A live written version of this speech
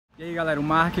E aí galera, o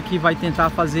Mark aqui vai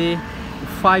tentar fazer o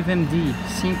 5MD,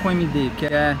 5MD, que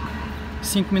é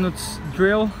 5 minutos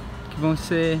drill, que vão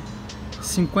ser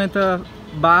 50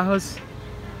 barras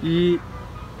e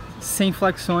 100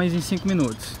 flexões em 5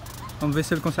 minutos. Vamos ver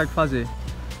se ele consegue fazer.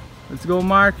 Let's go,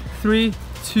 Mark. 3,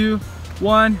 2,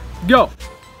 1, go!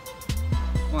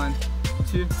 1,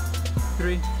 2,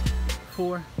 3,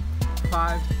 4,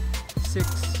 5, 6,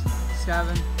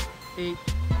 7, 8,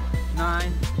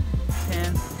 9,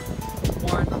 10, 1,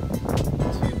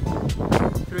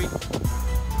 2, 3,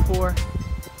 4,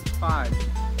 5,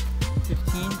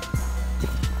 15,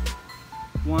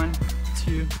 1,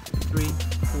 2, 3,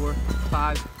 4,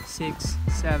 5, 6,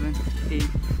 7, 8,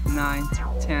 9,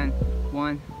 10,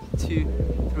 1, 2,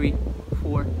 3,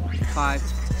 4, 5,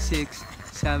 6,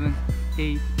 7,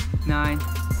 8, 9,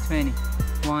 20,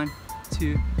 1,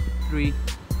 2, 3,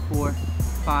 4,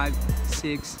 5,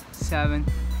 6, 7,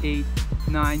 8,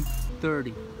 9,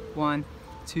 30, 1,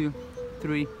 2,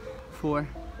 3, 4,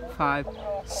 5,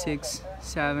 6,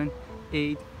 7,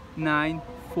 8, 9,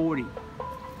 40.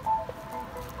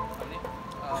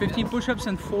 15 push-ups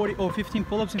and 40, oh, 15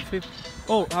 pull-ups and 50,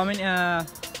 oh, how many,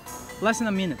 less than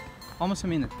a minute, almost a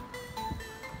minute.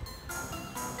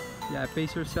 Yeah,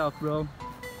 pace yourself, bro.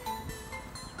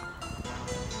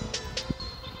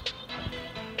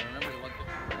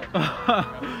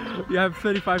 You have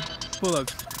 35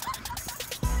 pull-ups.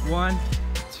 1,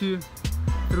 2,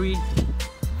 3,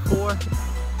 4,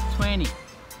 20.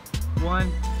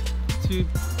 1, 2,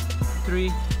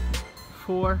 3,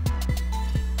 4,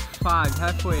 5,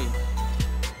 halfway.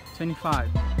 25.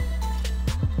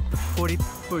 40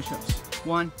 push-ups.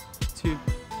 1, 2,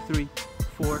 3,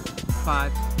 4,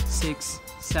 5, 6,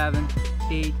 7,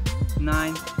 8,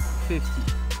 9, 50.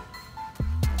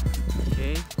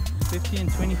 Okay, 50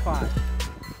 and 25.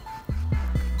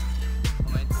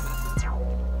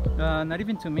 Not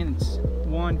even 2 minutes.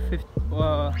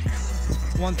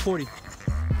 140.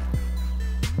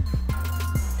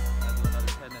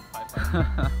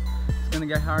 It's gonna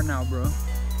get hard now, bro.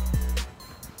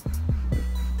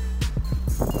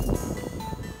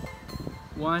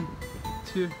 One,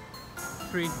 2,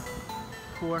 3,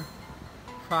 4,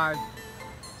 5,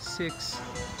 6,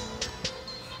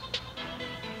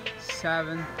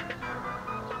 7,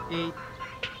 8,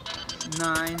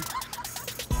 9,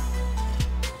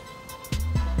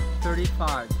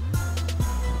 35.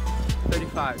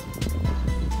 35.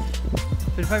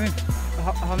 35 and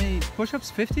how many push-ups?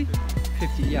 50?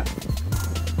 50, yeah.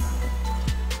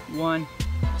 1,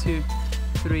 2,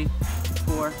 3,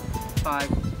 4, 5,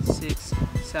 6,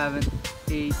 7,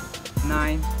 8,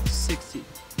 9, 60.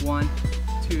 1,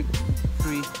 2,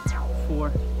 3,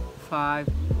 4, 5.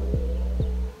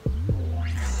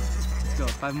 Let's go,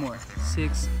 5 more.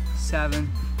 6, 7,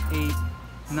 8,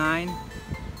 9,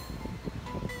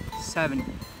 70.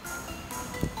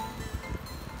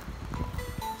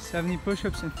 70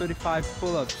 push-ups and 35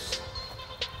 pull-ups.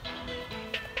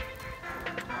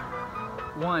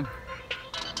 1,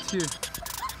 2,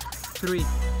 3,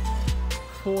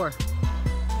 4,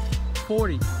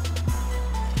 40.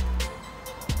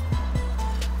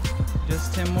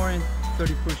 Just 10 more and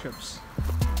 30 push-ups.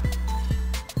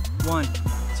 1,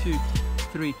 2,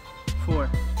 3, 4,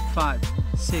 5,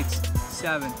 6,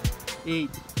 7, 8,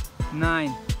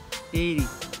 9, 80.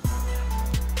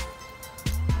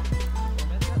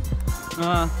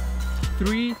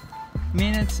 3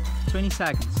 minutes, 20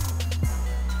 seconds.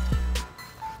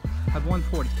 I have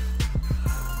 140.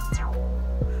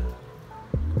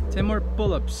 10 more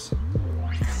pull-ups.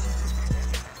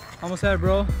 Almost there,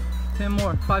 bro. 10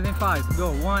 more. 5 and 5.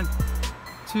 Go. 1,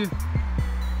 2,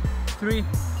 3,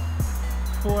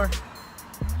 4,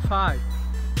 5.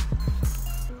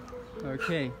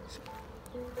 Okay.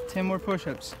 10 more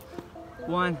push-ups.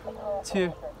 1,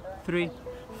 2, 3,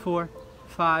 4,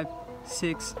 5,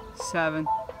 6, 7,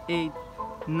 8,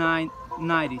 9,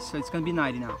 90. So it's gonna be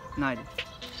 90 now. 90.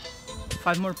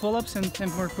 5 more pull-ups and 10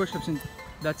 more push-ups, and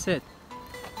that's it.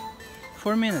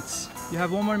 4 minutes. You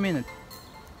have 1 more minute.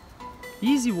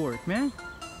 Easy work, man.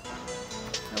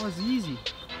 That was easy.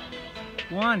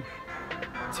 1,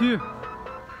 2,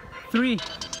 3,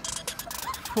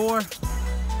 4.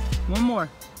 1 more.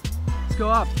 Let's go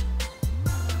up.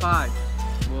 5.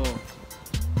 Whoa.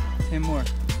 10 more.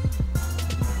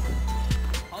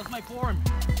 How's my form?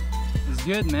 It's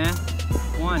good, man.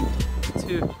 1,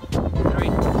 2, 3,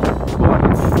 4,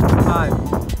 5,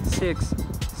 6,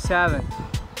 7.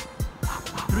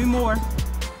 3 more.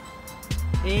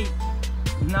 8,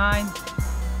 9,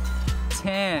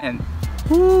 10.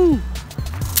 Woo!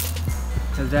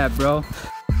 How's that, bro?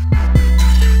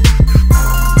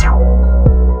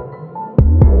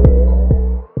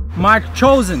 Mark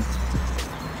chosen.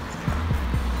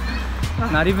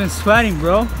 Not even sweating,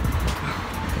 bro.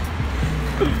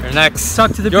 You're next.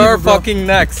 Talk to the people, You're bro. fucking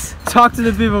next. Talk to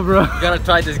the people, bro. You gotta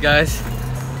try this, guys.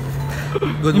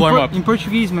 Good warm up. In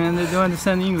Portuguese, man. They don't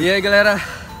understand English. E aí, galera?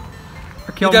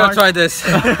 Aqui You é o gotta Mark. try this.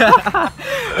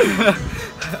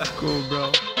 Cool,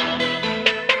 bro.